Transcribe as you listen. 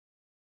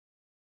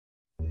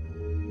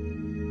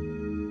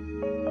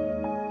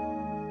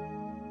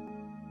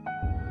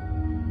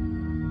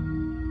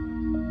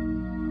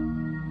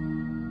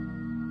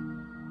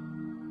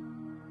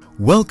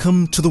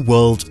Welcome to the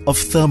world of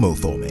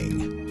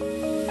thermoforming.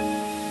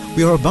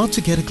 We are about to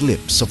get a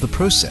glimpse of the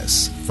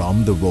process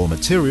from the raw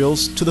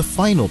materials to the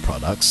final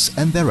products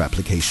and their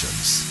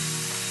applications.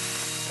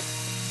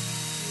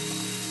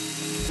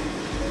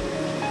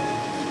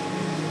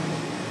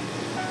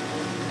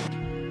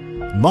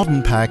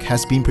 Modern-Pak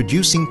has been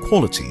producing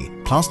quality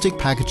plastic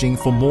packaging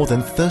for more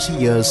than 30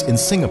 years in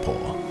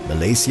Singapore,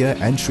 Malaysia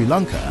and Sri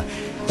Lanka,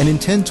 and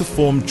intend to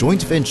form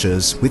joint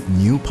ventures with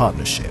new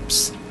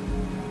partnerships.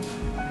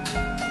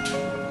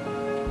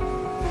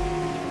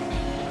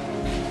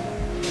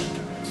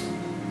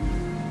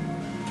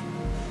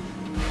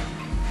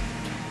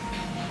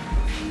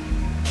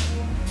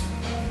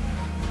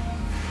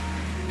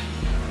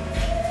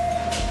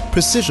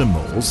 Precision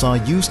molds are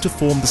used to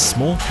form the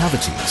small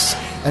cavities,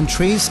 and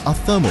trays are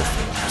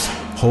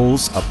thermoformed.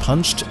 Holes are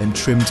punched and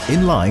trimmed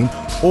in line,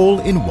 all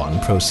in one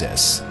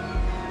process.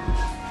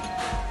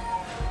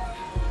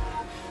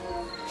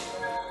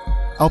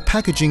 Our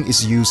packaging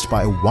is used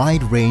by a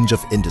wide range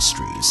of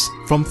industries,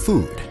 from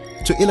food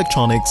to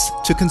electronics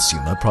to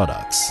consumer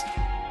products.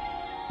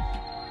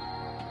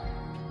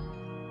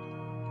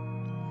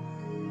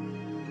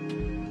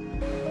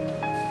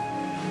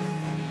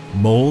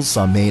 Molds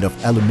are made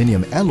of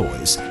aluminium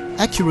alloys,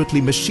 accurately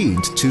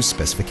machined to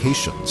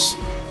specifications.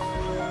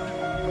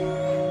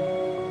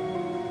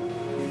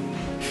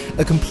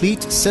 A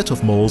complete set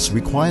of molds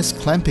requires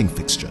clamping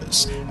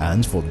fixtures,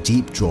 and for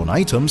deep drawn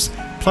items,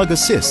 plug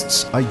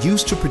assists are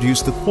used to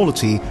produce the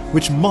quality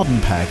which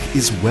Modern-Pak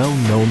is well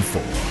known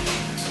for.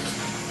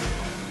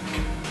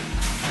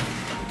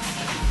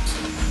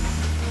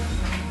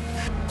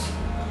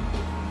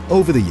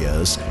 Over the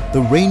years,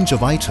 the range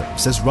of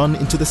items has run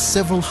into the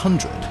several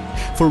hundred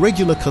for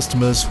regular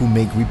customers who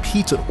make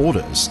repeated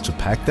orders to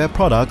pack their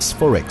products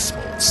for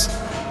exports.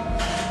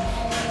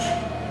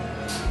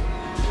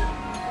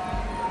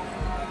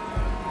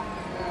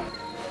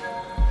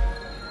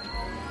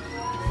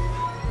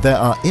 There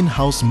are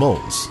in-house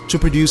molds to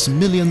produce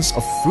millions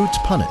of fruit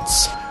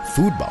punnets,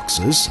 food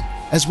boxes,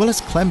 as well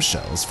as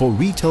clamshells for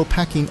retail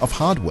packing of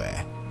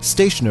hardware,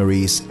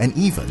 stationeries, and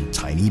even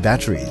tiny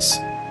batteries.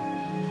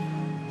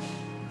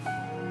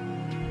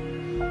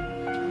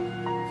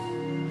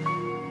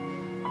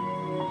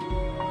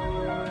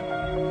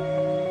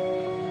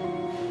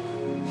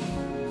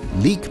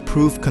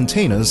 Leak-proof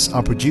containers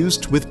are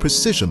produced with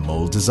precision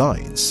mold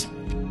designs.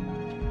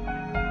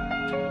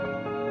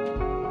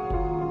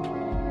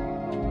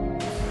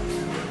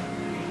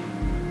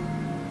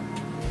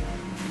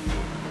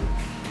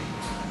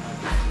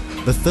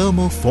 The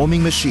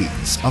thermoforming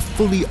machines are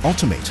fully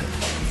automated,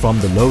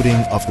 from the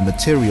loading of the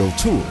material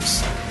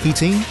tools,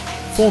 heating,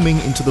 forming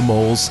into the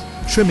molds,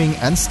 trimming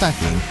and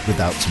stacking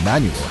without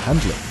manual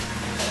handling.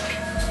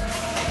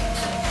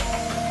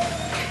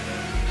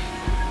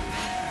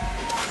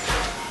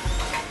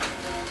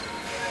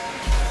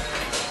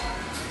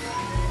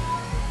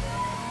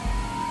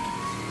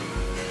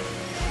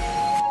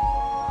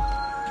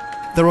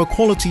 There are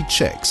quality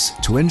checks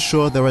to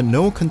ensure there are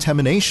no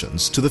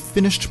contaminations to the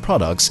finished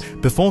products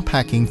before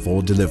packing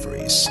for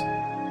deliveries.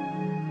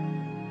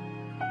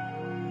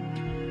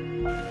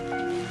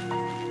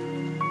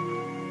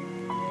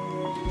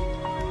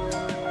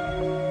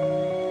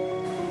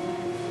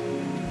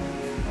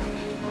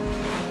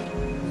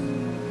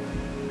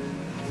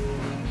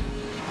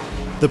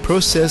 The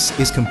process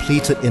is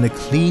completed in a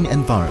clean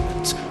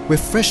environment where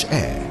fresh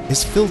air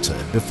is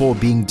filtered before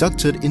being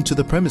ducted into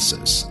the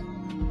premises.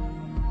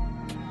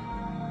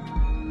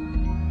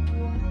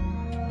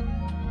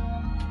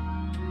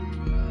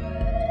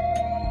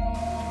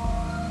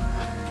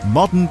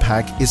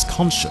 Modern-Pak is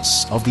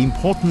conscious of the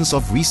importance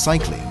of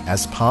recycling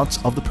as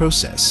part of the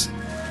process.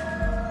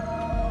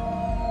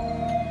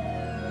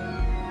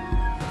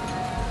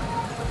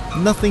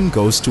 Nothing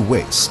goes to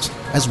waste,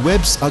 as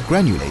webs are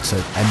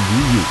granulated and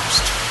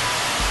reused.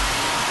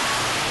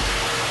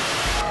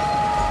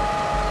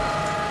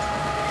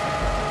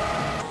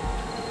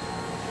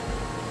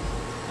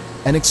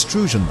 An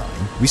extrusion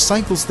line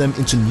recycles them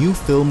into new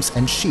films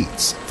and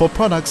sheets for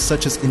products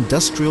such as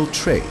industrial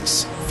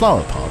trays,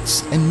 flower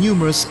pots, and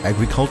numerous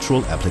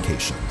agricultural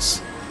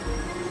applications.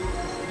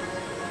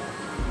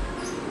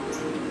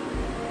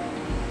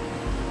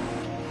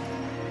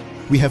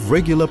 We have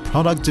regular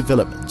product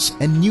developments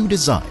and new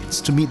designs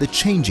to meet the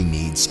changing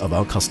needs of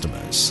our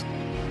customers.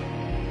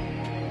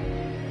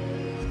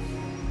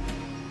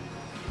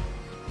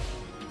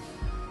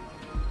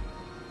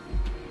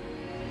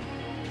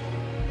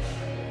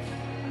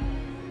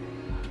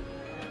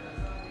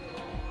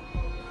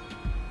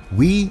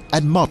 We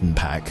at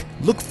Modern-Pak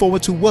look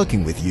forward to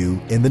working with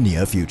you in the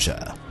near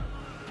future.